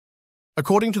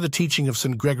According to the teaching of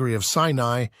St. Gregory of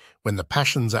Sinai, when the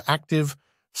passions are active,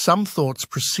 some thoughts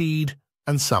precede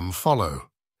and some follow.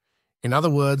 In other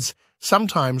words,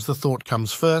 sometimes the thought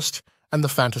comes first and the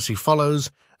fantasy follows,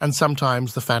 and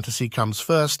sometimes the fantasy comes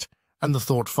first and the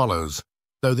thought follows,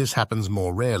 though this happens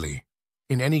more rarely.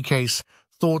 In any case,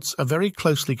 thoughts are very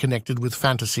closely connected with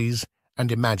fantasies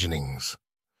and imaginings.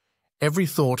 Every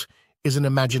thought is an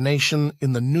imagination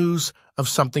in the nous of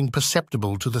something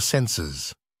perceptible to the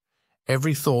senses.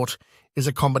 Every thought is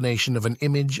a combination of an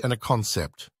image and a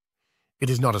concept. It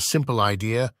is not a simple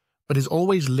idea, but is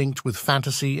always linked with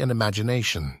fantasy and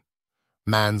imagination.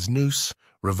 Man's nous,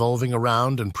 revolving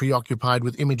around and preoccupied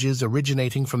with images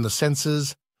originating from the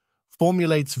senses,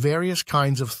 formulates various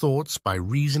kinds of thoughts by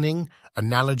reasoning,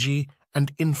 analogy,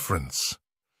 and inference.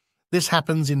 This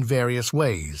happens in various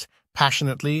ways,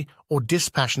 passionately or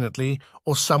dispassionately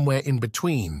or somewhere in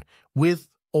between, with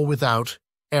or without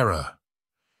error.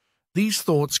 These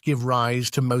thoughts give rise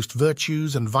to most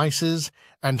virtues and vices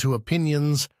and to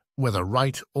opinions, whether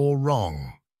right or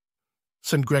wrong.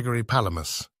 St. Gregory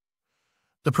Palamas.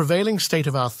 The prevailing state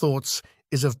of our thoughts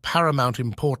is of paramount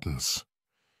importance.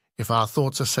 If our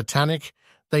thoughts are satanic,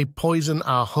 they poison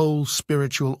our whole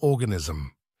spiritual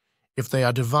organism. If they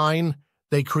are divine,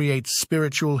 they create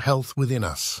spiritual health within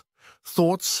us.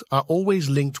 Thoughts are always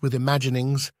linked with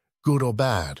imaginings, good or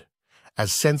bad.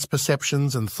 As sense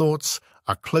perceptions and thoughts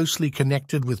are closely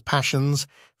connected with passions,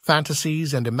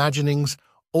 fantasies and imaginings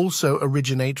also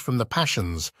originate from the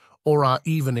passions or are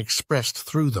even expressed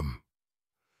through them.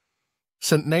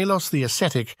 St. Nalos the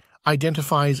ascetic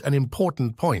identifies an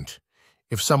important point.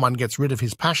 If someone gets rid of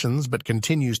his passions but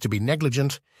continues to be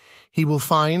negligent, he will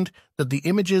find that the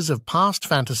images of past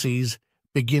fantasies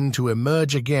begin to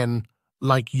emerge again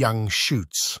like young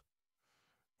shoots.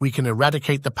 We can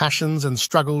eradicate the passions and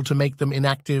struggle to make them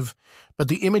inactive, but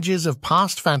the images of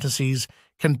past fantasies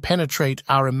can penetrate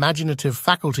our imaginative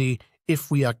faculty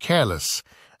if we are careless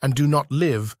and do not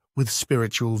live with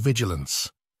spiritual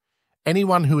vigilance.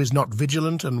 Anyone who is not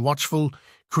vigilant and watchful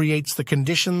creates the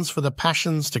conditions for the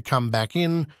passions to come back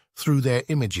in through their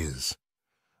images.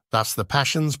 Thus the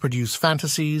passions produce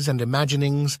fantasies and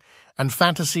imaginings, and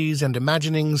fantasies and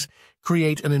imaginings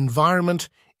create an environment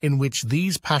in which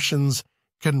these passions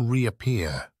can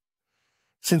reappear.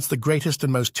 Since the greatest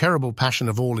and most terrible passion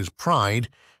of all is pride,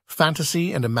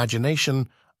 fantasy and imagination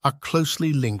are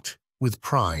closely linked with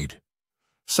pride.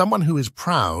 Someone who is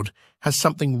proud has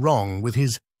something wrong with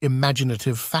his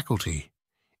imaginative faculty.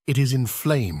 It is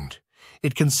inflamed.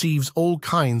 It conceives all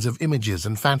kinds of images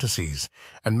and fantasies,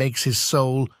 and makes his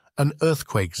soul an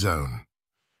earthquake zone.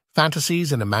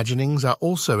 Fantasies and imaginings are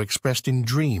also expressed in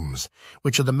dreams,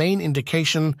 which are the main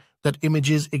indication that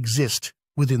images exist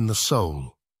within the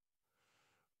soul.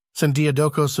 St.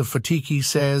 Diadocos of Photiki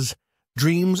says,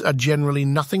 "Dreams are generally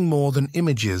nothing more than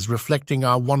images reflecting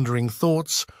our wandering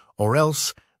thoughts, or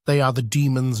else they are the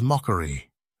demon's mockery.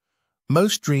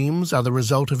 Most dreams are the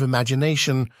result of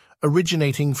imagination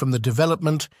originating from the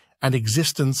development and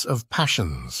existence of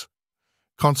passions.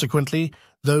 Consequently,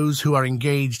 those who are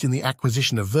engaged in the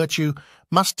acquisition of virtue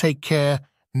must take care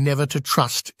never to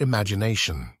trust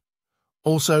imagination."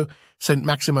 Also, St.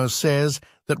 Maximos says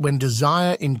that when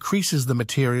desire increases the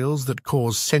materials that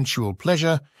cause sensual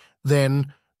pleasure,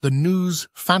 then the nous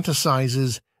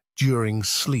fantasizes during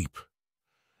sleep.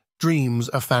 Dreams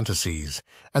are fantasies,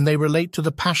 and they relate to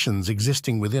the passions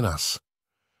existing within us.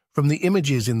 From the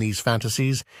images in these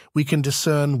fantasies, we can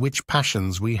discern which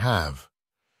passions we have.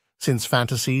 Since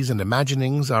fantasies and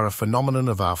imaginings are a phenomenon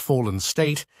of our fallen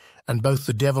state, and both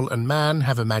the devil and man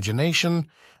have imagination,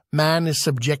 man is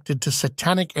subjected to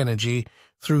satanic energy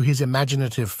through his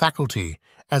imaginative faculty,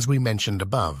 as we mentioned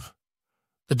above.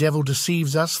 The devil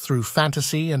deceives us through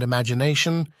fantasy and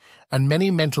imagination, and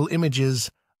many mental images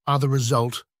are the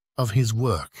result of his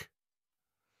work.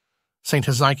 St.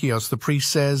 Hesychios the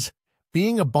priest says,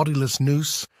 "Being a bodiless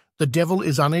nous, the devil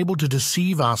is unable to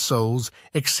deceive our souls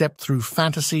except through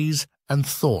fantasies and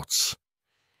thoughts.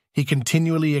 He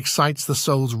continually excites the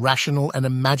soul's rational and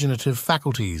imaginative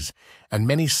faculties, and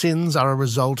many sins are a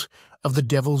result of the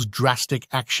devil's drastic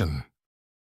action."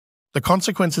 The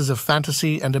consequences of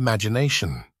fantasy and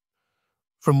imagination.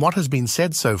 From what has been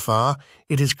said so far,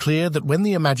 it is clear that when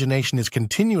the imagination is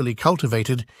continually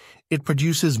cultivated, it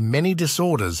produces many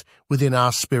disorders within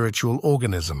our spiritual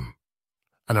organism.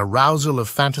 An arousal of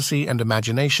fantasy and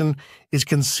imagination is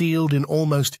concealed in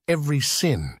almost every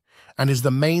sin, and is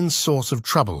the main source of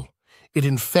trouble. It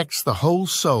infects the whole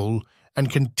soul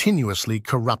and continuously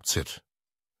corrupts it.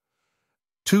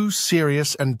 Two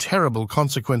serious and terrible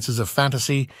consequences of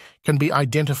fantasy can be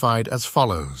identified as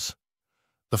follows.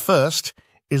 The first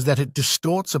is that it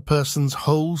distorts a person's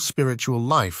whole spiritual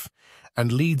life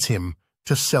and leads him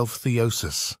to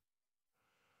self-theosis.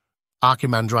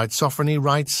 Archimandrite Sophrony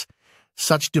writes,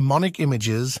 "Such demonic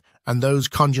images and those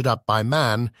conjured up by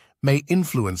man may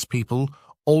influence people,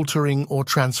 altering or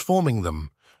transforming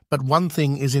them, but one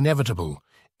thing is inevitable.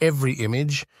 Every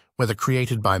image, whether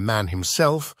created by man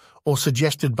himself or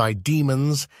suggested by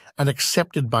demons and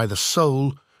accepted by the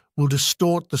soul, will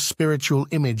distort the spiritual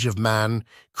image of man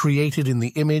created in the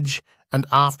image and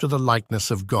after the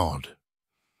likeness of God.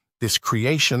 This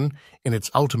creation, in its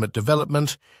ultimate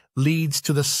development, leads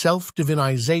to the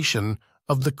self-divinization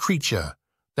of the creature,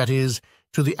 that is,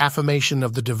 to the affirmation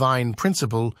of the divine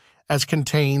principle as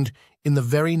contained in the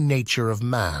very nature of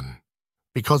man.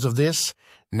 Because of this,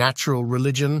 natural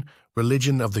religion,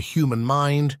 religion of the human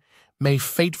mind, may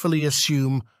fatefully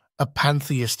assume a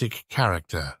pantheistic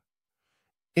character.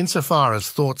 Insofar as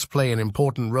thoughts play an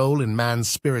important role in man's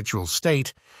spiritual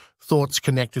state, thoughts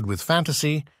connected with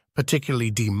fantasy,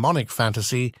 particularly demonic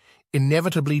fantasy,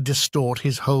 inevitably distort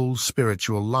his whole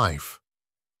spiritual life.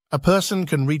 A person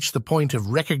can reach the point of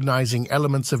recognizing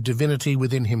elements of divinity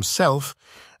within himself,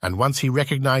 and once he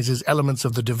recognizes elements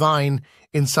of the divine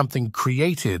in something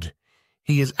created,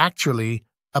 he is actually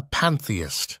a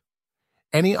pantheist.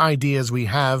 Any ideas we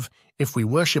have, if we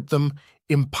worship them,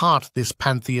 impart this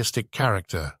pantheistic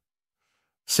character.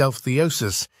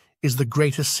 Self-theosis is the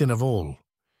greatest sin of all.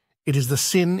 It is the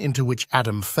sin into which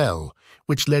Adam fell,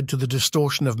 which led to the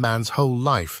distortion of man's whole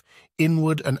life,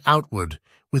 inward and outward,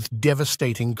 with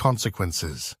devastating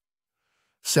consequences.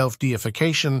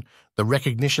 Self-deification, the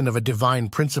recognition of a divine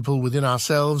principle within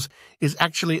ourselves, is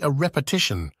actually a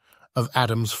repetition of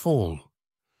Adam's fall.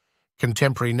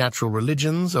 Contemporary natural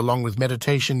religions, along with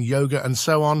meditation, yoga, and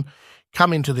so on,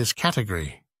 come into this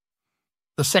category.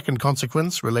 The second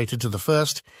consequence, related to the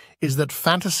first, is that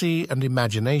fantasy and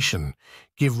imagination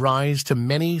give rise to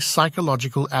many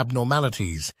psychological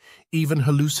abnormalities, even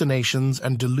hallucinations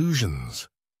and delusions.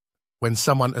 When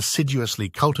someone assiduously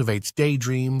cultivates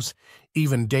daydreams,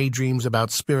 even daydreams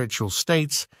about spiritual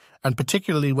states, and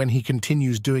particularly when he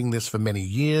continues doing this for many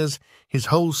years, his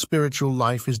whole spiritual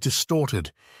life is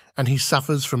distorted, and he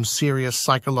suffers from serious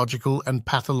psychological and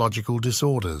pathological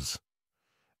disorders.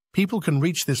 People can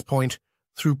reach this point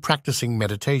through practicing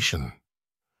meditation.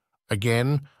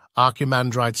 Again,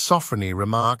 Archimandrite Sophrony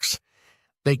remarks,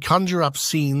 "They conjure up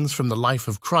scenes from the life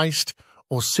of Christ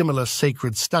or similar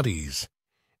sacred studies.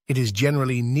 It is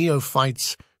generally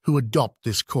neophytes who adopt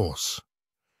this course.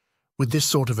 With this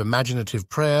sort of imaginative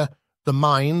prayer, the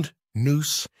mind,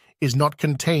 nous, is not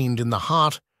contained in the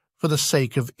heart for the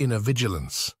sake of inner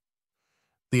vigilance.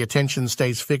 The attention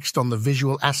stays fixed on the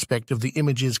visual aspect of the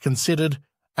images considered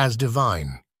as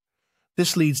divine.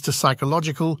 This leads to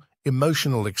psychological,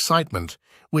 emotional excitement,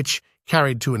 which,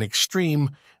 carried to an extreme,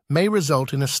 may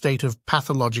result in a state of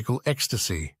pathological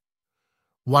ecstasy.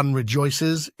 One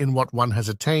rejoices in what one has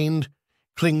attained,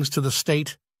 clings to the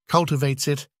state, cultivates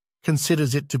it,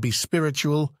 considers it to be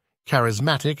spiritual,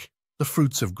 charismatic, the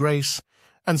fruits of grace,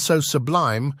 and so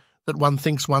sublime that one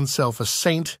thinks oneself a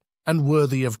saint and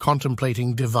worthy of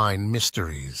contemplating divine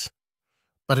mysteries.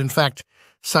 But in fact,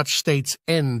 such states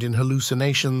end in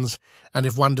hallucinations, and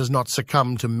if one does not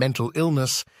succumb to mental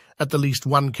illness, at the least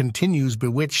one continues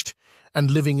bewitched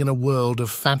and living in a world of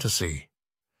fantasy.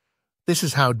 This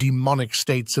is how demonic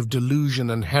states of delusion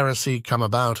and heresy come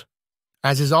about.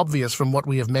 As is obvious from what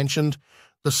we have mentioned,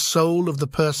 the soul of the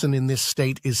person in this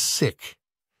state is sick.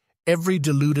 Every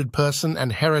deluded person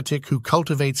and heretic who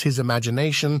cultivates his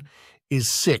imagination is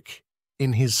sick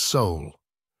in his soul.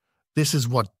 This is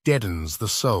what deadens the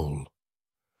soul.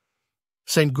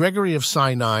 St. Gregory of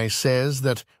Sinai says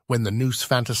that when the nous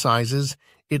fantasizes,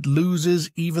 it loses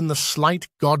even the slight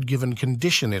God-given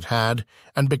condition it had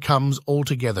and becomes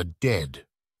altogether dead.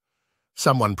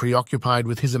 Someone preoccupied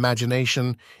with his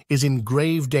imagination is in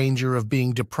grave danger of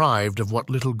being deprived of what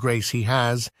little grace he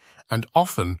has, and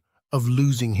often of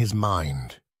losing his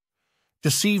mind.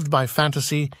 Deceived by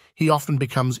fantasy, he often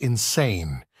becomes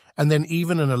insane, and then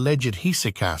even an alleged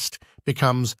hesychast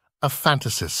becomes a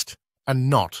fantasist and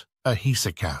not a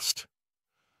hesychast.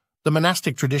 The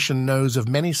monastic tradition knows of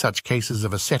many such cases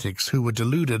of ascetics who were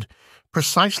deluded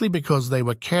precisely because they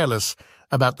were careless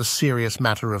about the serious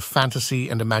matter of fantasy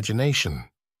and imagination.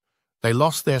 They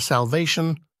lost their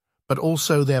salvation, but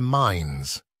also their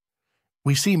minds.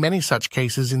 We see many such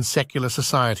cases in secular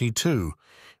society too.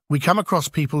 We come across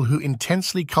people who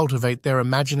intensely cultivate their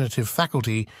imaginative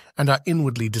faculty and are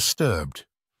inwardly disturbed.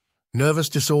 Nervous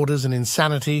disorders and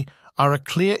insanity are a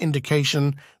clear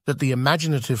indication that the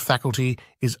imaginative faculty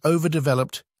is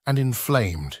overdeveloped and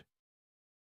inflamed.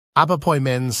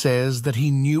 Abapoimen says that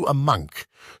he knew a monk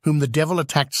whom the devil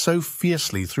attacked so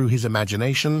fiercely through his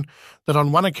imagination that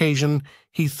on one occasion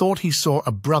he thought he saw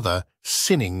a brother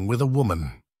sinning with a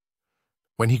woman.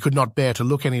 When he could not bear to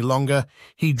look any longer,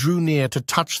 he drew near to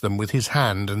touch them with his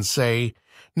hand and say,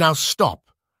 "Now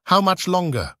stop! How much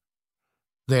longer?"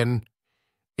 Then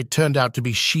it turned out to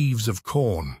be sheaves of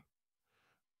corn.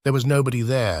 There was nobody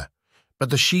there, but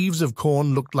the sheaves of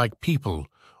corn looked like people,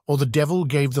 or the devil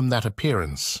gave them that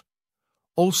appearance.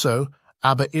 Also,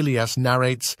 Abba Elias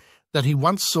narrates that he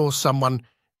once saw someone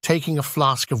taking a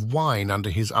flask of wine under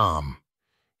his arm.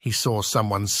 He saw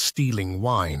someone stealing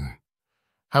wine.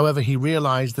 However, he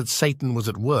realized that Satan was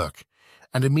at work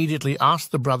and immediately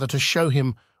asked the brother to show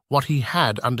him what he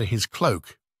had under his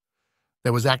cloak.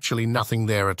 There was actually nothing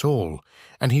there at all,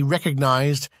 and he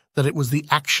recognized that it was the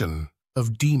action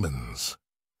of demons.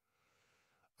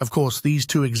 Of course, these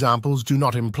two examples do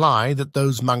not imply that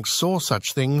those monks saw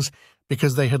such things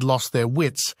because they had lost their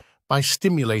wits by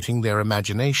stimulating their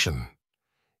imagination.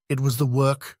 It was the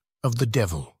work of the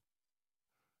devil.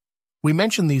 We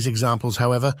mention these examples,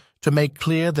 however, to make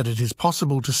clear that it is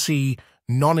possible to see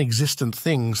non-existent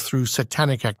things through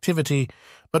satanic activity,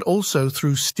 but also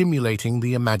through stimulating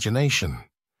the imagination.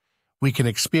 We can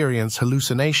experience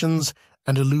hallucinations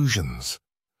and illusions.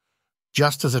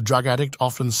 Just as a drug addict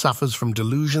often suffers from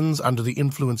delusions under the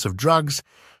influence of drugs,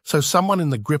 so someone in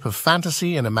the grip of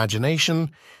fantasy and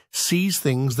imagination sees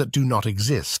things that do not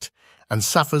exist and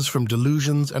suffers from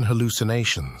delusions and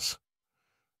hallucinations.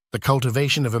 The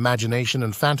cultivation of imagination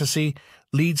and fantasy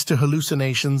leads to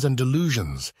hallucinations and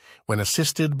delusions when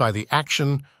assisted by the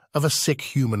action of a sick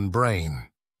human brain.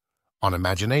 On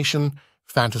imagination,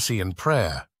 fantasy, and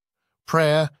prayer.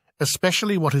 Prayer,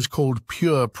 especially what is called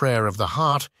pure prayer of the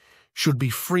heart, should be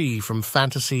free from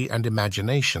fantasy and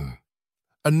imagination.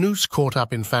 A noose caught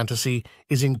up in fantasy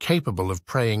is incapable of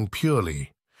praying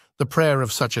purely. The prayer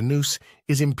of such a noose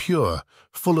is impure,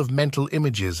 full of mental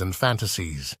images and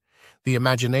fantasies. The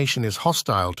imagination is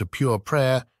hostile to pure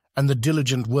prayer and the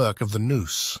diligent work of the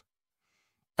noose.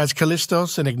 As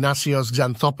Callistos and Ignatios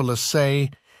Xanthopoulos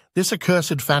say, this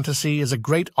accursed fantasy is a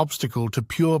great obstacle to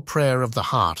pure prayer of the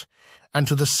heart and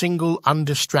to the single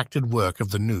undistracted work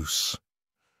of the noose.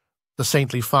 The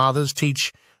saintly fathers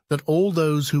teach that all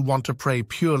those who want to pray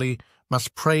purely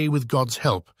must pray with God's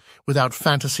help, without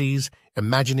fantasies,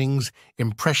 imaginings,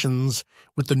 impressions,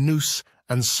 with the nous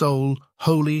and soul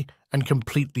holy and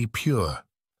completely pure.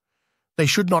 They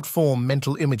should not form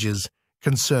mental images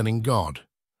concerning God.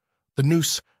 The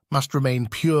nous must remain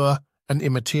pure and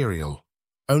immaterial.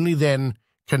 Only then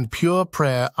can pure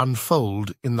prayer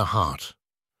unfold in the heart.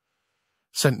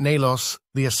 St. Nalos,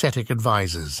 the ascetic,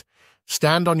 advises,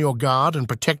 stand on your guard and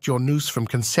protect your nous from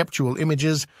conceptual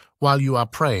images while you are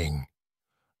praying.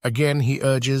 Again, he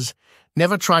urges,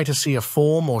 never try to see a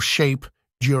form or shape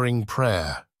during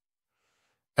prayer.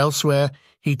 Elsewhere,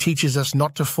 he teaches us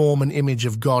not to form an image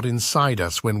of God inside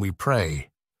us when we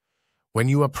pray. When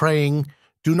you are praying,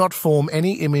 do not form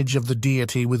any image of the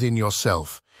deity within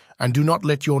yourself, and do not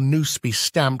let your nous be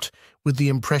stamped with the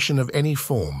impression of any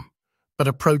form, but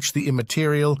approach the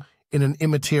immaterial in an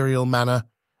immaterial manner,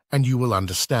 and you will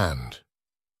understand.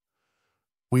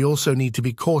 We also need to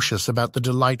be cautious about the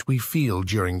delight we feel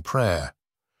during prayer.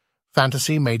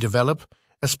 Fantasy may develop,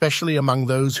 especially among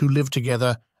those who live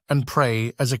together and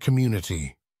pray as a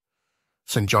community.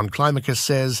 St. John Climacus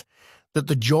says that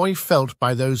the joy felt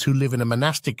by those who live in a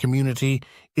monastic community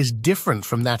is different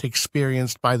from that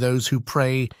experienced by those who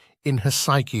pray in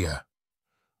hesychia.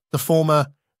 The former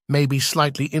may be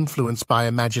slightly influenced by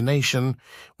imagination,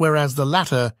 whereas the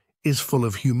latter is full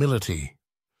of humility.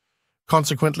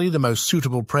 Consequently, the most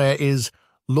suitable prayer is,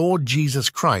 Lord Jesus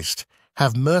Christ,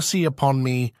 have mercy upon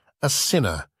me, a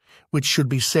sinner, which should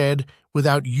be said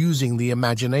without using the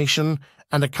imagination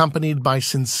and accompanied by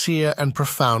sincere and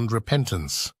profound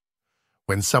repentance.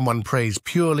 When someone prays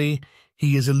purely,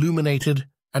 he is illuminated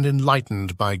and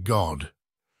enlightened by God.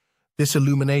 This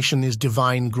illumination is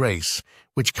divine grace,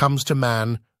 which comes to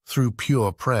man through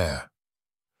pure prayer.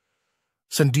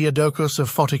 St. Diadochos of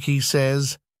Photiki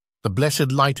says, the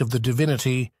blessed light of the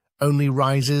divinity only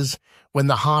rises when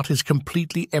the heart is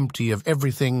completely empty of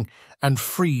everything and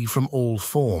free from all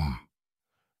form.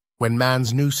 When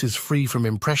man's nous is free from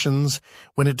impressions,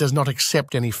 when it does not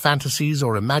accept any fantasies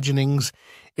or imaginings,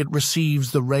 it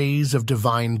receives the rays of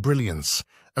divine brilliance,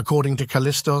 according to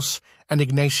Callistos and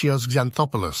Ignatios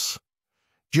Xanthopoulos.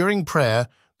 During prayer,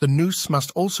 the nous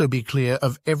must also be clear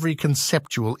of every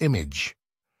conceptual image.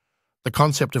 The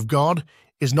concept of God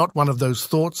is not one of those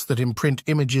thoughts that imprint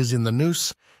images in the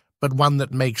nous, but one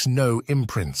that makes no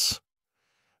imprints.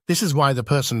 This is why the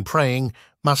person praying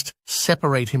must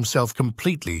separate himself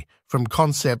completely from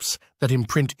concepts that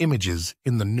imprint images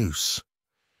in the nous.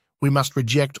 We must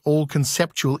reject all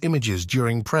conceptual images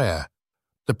during prayer.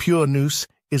 The pure nous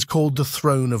is called the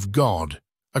throne of God,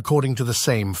 according to the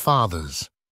same Fathers.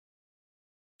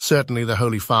 Certainly the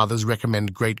Holy Fathers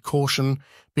recommend great caution,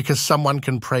 because someone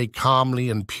can pray calmly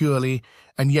and purely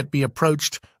and yet be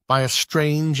approached by a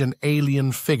strange and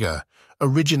alien figure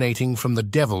originating from the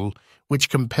devil, which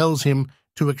compels him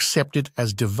to accept it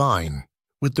as divine,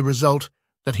 with the result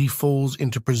that he falls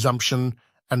into presumption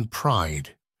and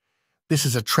pride. This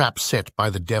is a trap set by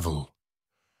the devil.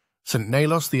 St.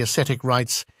 Nalos the ascetic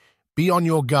writes, "Be on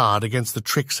your guard against the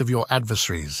tricks of your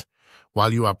adversaries.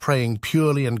 While you are praying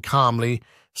purely and calmly,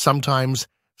 sometimes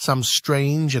some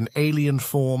strange and alien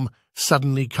form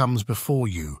suddenly comes before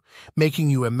you, making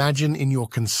you imagine in your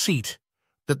conceit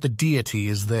that the deity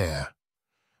is there.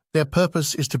 Their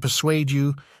purpose is to persuade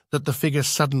you that the figure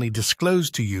suddenly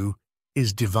disclosed to you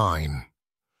is divine.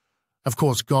 Of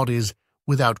course, God is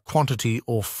without quantity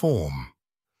or form.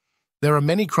 There are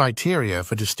many criteria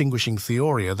for distinguishing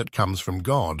theoria that comes from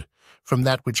God, from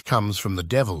that which comes from the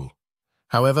devil.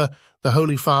 However, the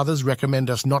Holy Fathers recommend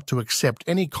us not to accept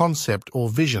any concept or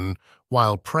vision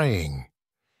while praying.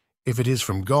 If it is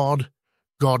from God,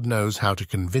 God knows how to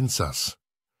convince us.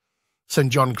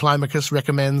 St. John Climacus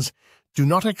recommends, "Do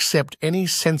not accept any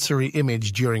sensory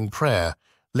image during prayer,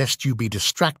 lest you be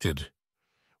distracted.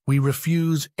 We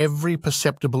refuse every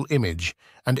perceptible image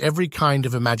and every kind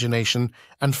of imagination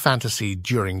and fantasy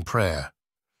during prayer.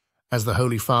 As the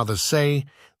Holy Fathers say,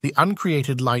 the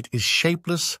uncreated light is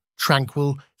shapeless,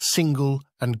 tranquil, single,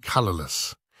 and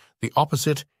colorless. The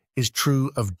opposite is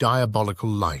true of diabolical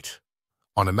light."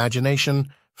 On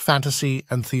imagination, fantasy,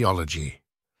 and theology.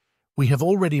 We have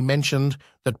already mentioned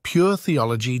that pure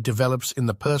theology develops in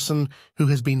the person who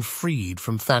has been freed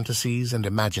from fantasies and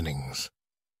imaginings.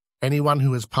 Anyone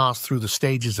who has passed through the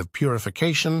stages of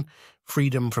purification,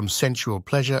 freedom from sensual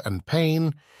pleasure and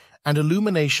pain, and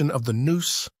illumination of the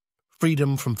nous,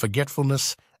 freedom from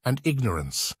forgetfulness and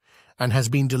ignorance, and has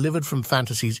been delivered from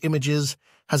fantasy's images,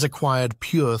 has acquired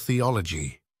pure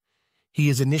theology. He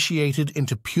is initiated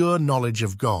into pure knowledge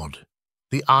of God.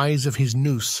 The eyes of his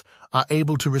nous are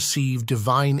able to receive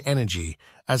divine energy,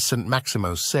 as St.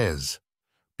 Maximus says.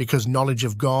 Because knowledge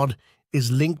of God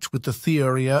is linked with the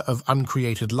theoria of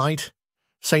uncreated light,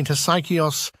 St.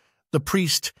 Hesychios, the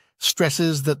priest,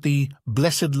 stresses that the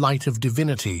blessed light of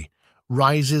divinity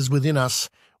rises within us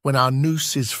when our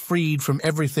nous is freed from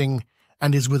everything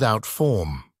and is without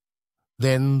form.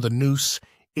 Then the nous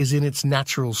is in its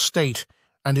natural state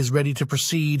and is ready to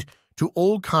proceed to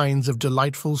all kinds of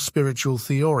delightful spiritual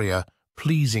theoria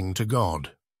pleasing to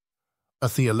God. A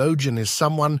theologian is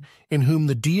someone in whom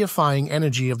the deifying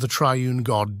energy of the triune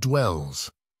God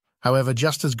dwells. However,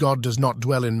 just as God does not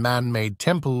dwell in man-made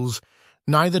temples,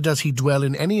 neither does he dwell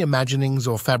in any imaginings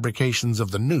or fabrications of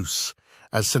the nous,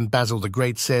 as St. Basil the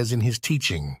Great says in his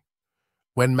teaching.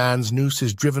 When man's nous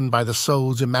is driven by the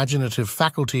soul's imaginative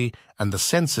faculty and the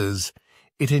senses,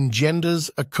 it engenders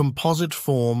a composite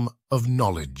form of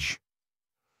knowledge.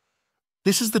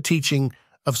 This is the teaching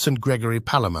of St. Gregory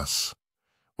Palamas.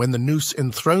 When the nous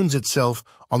enthrones itself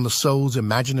on the soul's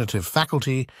imaginative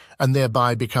faculty and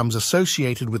thereby becomes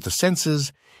associated with the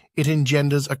senses, it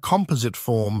engenders a composite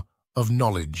form of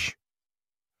knowledge.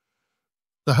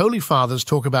 The Holy Fathers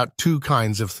talk about two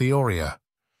kinds of theoria.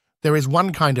 There is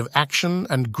one kind of action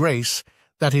and grace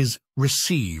that is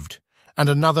received, and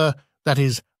another that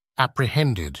is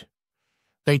apprehended.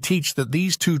 They teach that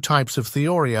these two types of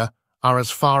theoria are as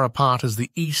far apart as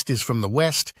the east is from the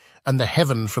west and the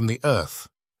heaven from the earth,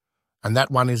 and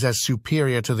that one is as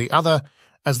superior to the other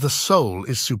as the soul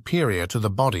is superior to the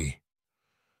body.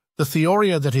 The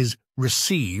theoria that is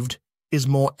received is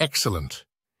more excellent.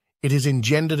 It is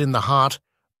engendered in the heart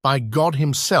by God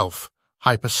himself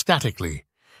hypostatically,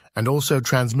 and also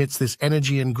transmits this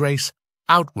energy and grace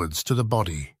outwards to the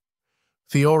body.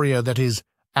 Theoria that is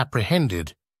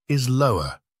apprehended is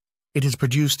lower. It is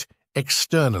produced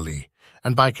externally,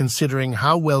 and by considering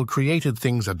how well created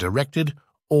things are directed,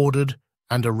 ordered,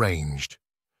 and arranged.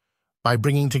 By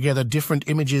bringing together different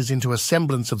images into a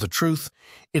semblance of the truth,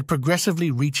 it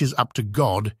progressively reaches up to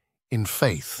God in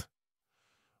faith.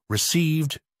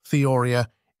 Received theoria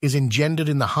is engendered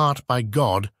in the heart by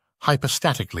God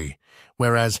hypostatically,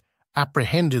 whereas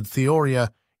apprehended theoria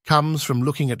comes from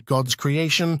looking at God's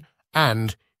creation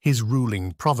and his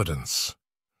ruling providence.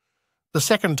 The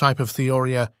second type of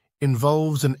theoria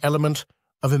involves an element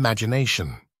of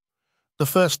imagination. The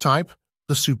first type,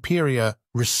 the superior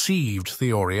received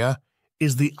theoria,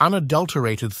 is the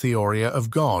unadulterated theoria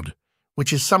of God,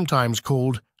 which is sometimes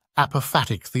called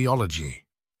apophatic theology.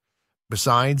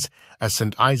 Besides, as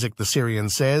St. Isaac the Syrian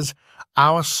says,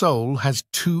 our soul has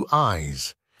two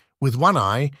eyes. With one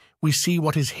eye, we see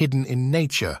what is hidden in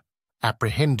nature,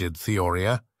 apprehended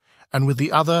theoria, and with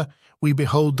the other, we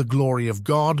behold the glory of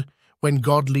God when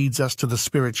God leads us to the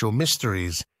spiritual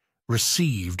mysteries,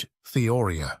 received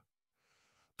theoria.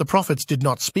 The prophets did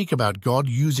not speak about God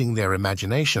using their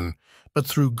imagination, but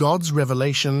through God's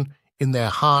revelation in their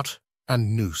heart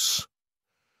and nous.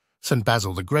 St.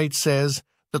 Basil the Great says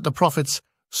that the prophets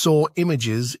saw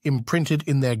images imprinted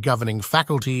in their governing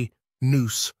faculty,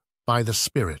 nous, by the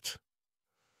Spirit.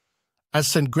 As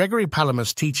St. Gregory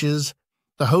Palamas teaches,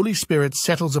 the Holy Spirit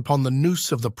settles upon the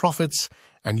nous of the prophets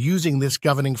and, using this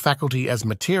governing faculty as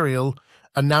material,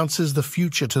 announces the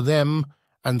future to them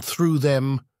and through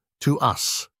them to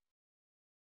us.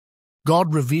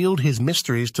 God revealed his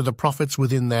mysteries to the prophets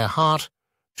within their heart,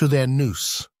 to their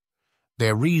nous.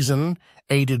 Their reason,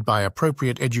 aided by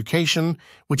appropriate education,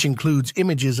 which includes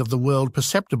images of the world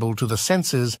perceptible to the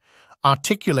senses,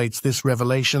 articulates this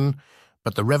revelation,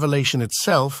 but the revelation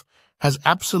itself has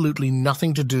absolutely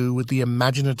nothing to do with the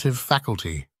imaginative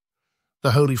faculty.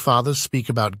 The Holy Fathers speak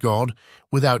about God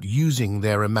without using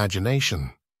their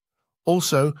imagination.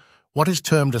 Also, what is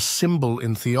termed a symbol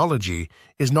in theology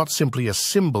is not simply a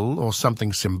symbol or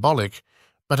something symbolic,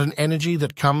 but an energy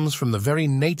that comes from the very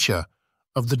nature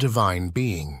of the divine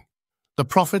being. The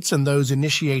prophets and those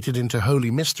initiated into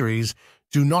holy mysteries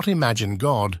do not imagine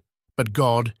God, but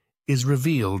God is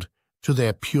revealed to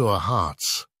their pure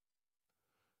hearts.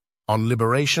 On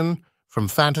liberation from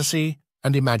fantasy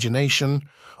and imagination,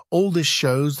 all this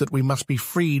shows that we must be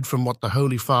freed from what the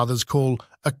Holy Fathers call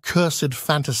accursed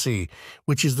fantasy,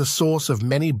 which is the source of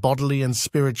many bodily and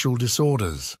spiritual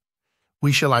disorders.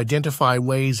 We shall identify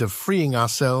ways of freeing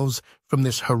ourselves from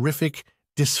this horrific,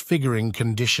 disfiguring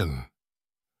condition.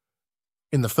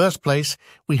 In the first place,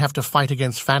 we have to fight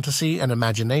against fantasy and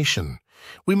imagination.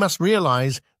 We must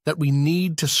realize that we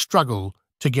need to struggle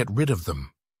to get rid of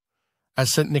them.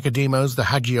 As St. Nicodemus the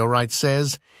Hagiorite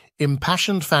says,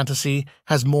 impassioned fantasy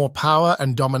has more power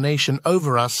and domination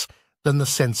over us than the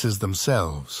senses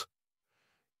themselves.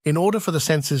 In order for the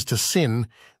senses to sin,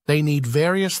 they need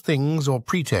various things or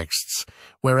pretexts,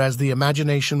 whereas the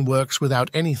imagination works without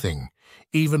anything,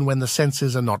 even when the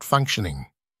senses are not functioning.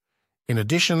 In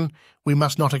addition, we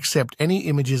must not accept any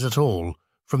images at all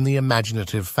from the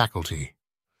imaginative faculty.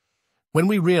 When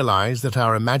we realize that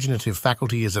our imaginative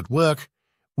faculty is at work,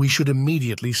 we should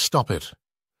immediately stop it.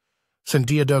 St.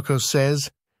 Diadochos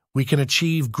says, we can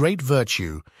achieve great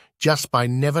virtue just by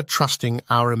never trusting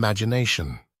our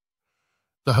imagination.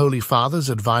 The Holy Fathers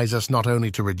advise us not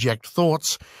only to reject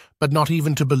thoughts, but not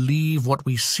even to believe what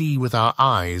we see with our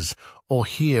eyes or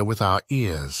hear with our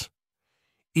ears.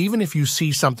 Even if you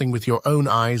see something with your own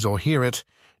eyes or hear it,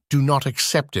 do not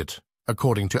accept it,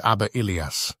 according to Abba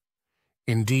Ilias.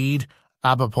 Indeed,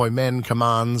 Abba Poimen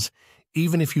commands,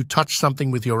 even if you touch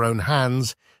something with your own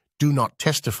hands, do not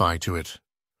testify to it.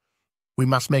 We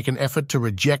must make an effort to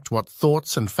reject what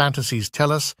thoughts and fantasies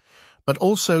tell us, but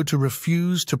also to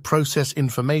refuse to process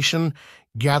information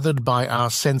gathered by our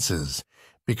senses,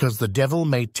 because the devil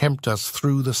may tempt us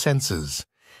through the senses.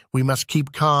 We must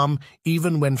keep calm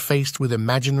even when faced with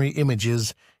imaginary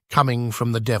images coming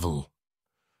from the devil.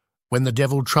 When the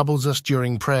devil troubles us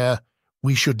during prayer,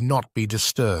 we should not be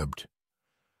disturbed.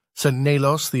 St.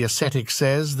 Nalos the ascetic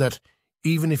says that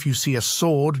even if you see a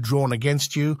sword drawn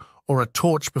against you, or a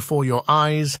torch before your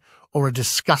eyes, or a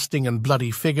disgusting and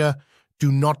bloody figure,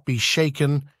 do not be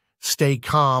shaken, stay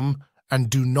calm, and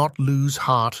do not lose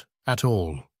heart at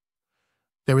all.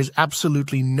 There is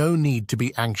absolutely no need to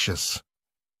be anxious.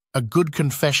 A good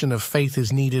confession of faith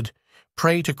is needed.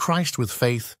 Pray to Christ with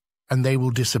faith, and they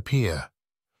will disappear.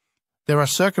 There are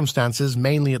circumstances,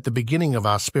 mainly at the beginning of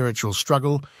our spiritual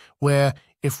struggle, where,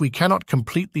 if we cannot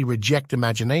completely reject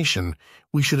imagination,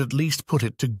 we should at least put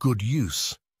it to good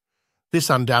use. This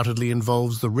undoubtedly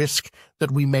involves the risk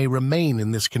that we may remain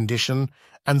in this condition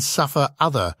and suffer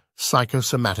other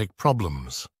psychosomatic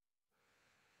problems.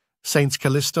 Saints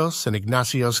Callistos and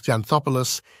Ignatios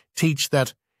Xanthopoulos teach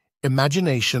that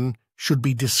imagination should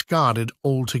be discarded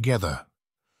altogether.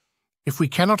 If we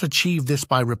cannot achieve this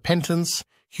by repentance,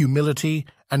 humility,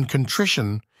 and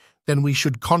contrition, then we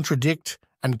should contradict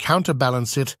and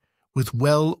counterbalance it with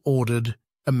well-ordered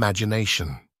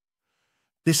imagination.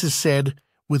 This is said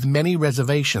with many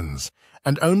reservations,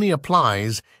 and only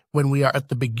applies when we are at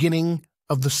the beginning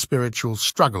of the spiritual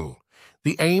struggle,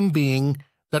 the aim being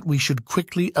that we should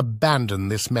quickly abandon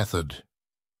this method.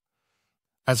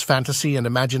 As fantasy and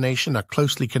imagination are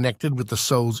closely connected with the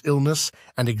soul's illness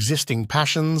and existing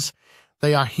passions,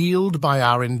 they are healed by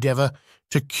our endeavor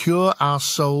to cure our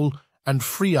soul and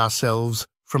free ourselves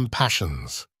from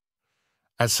passions.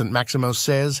 As St. Maximus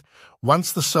says,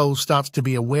 once the soul starts to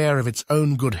be aware of its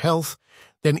own good health,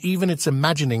 then even its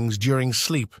imaginings during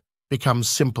sleep become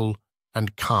simple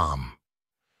and calm.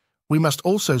 We must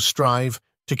also strive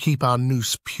to keep our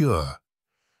nous pure.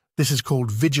 This is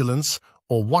called vigilance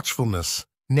or watchfulness,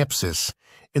 nepsis,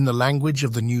 in the language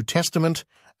of the New Testament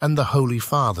and the Holy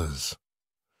Fathers.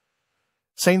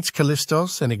 Saints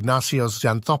Callistos and Ignatios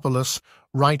Xanthopoulos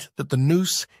write that the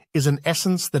nous is an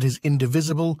essence that is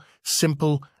indivisible,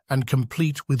 simple, and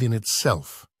complete within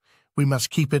itself. We must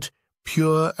keep it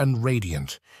pure and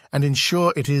radiant, and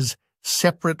ensure it is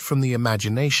separate from the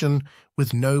imagination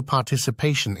with no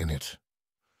participation in it.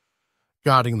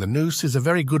 Guarding the nous is a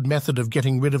very good method of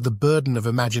getting rid of the burden of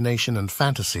imagination and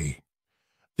fantasy.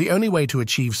 The only way to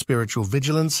achieve spiritual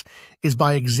vigilance is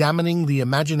by examining the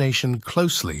imagination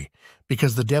closely,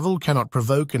 because the devil cannot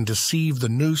provoke and deceive the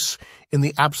nous in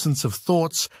the absence of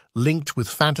thoughts linked with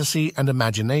fantasy and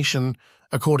imagination,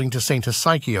 according to Saint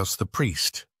Hesychios the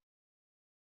priest.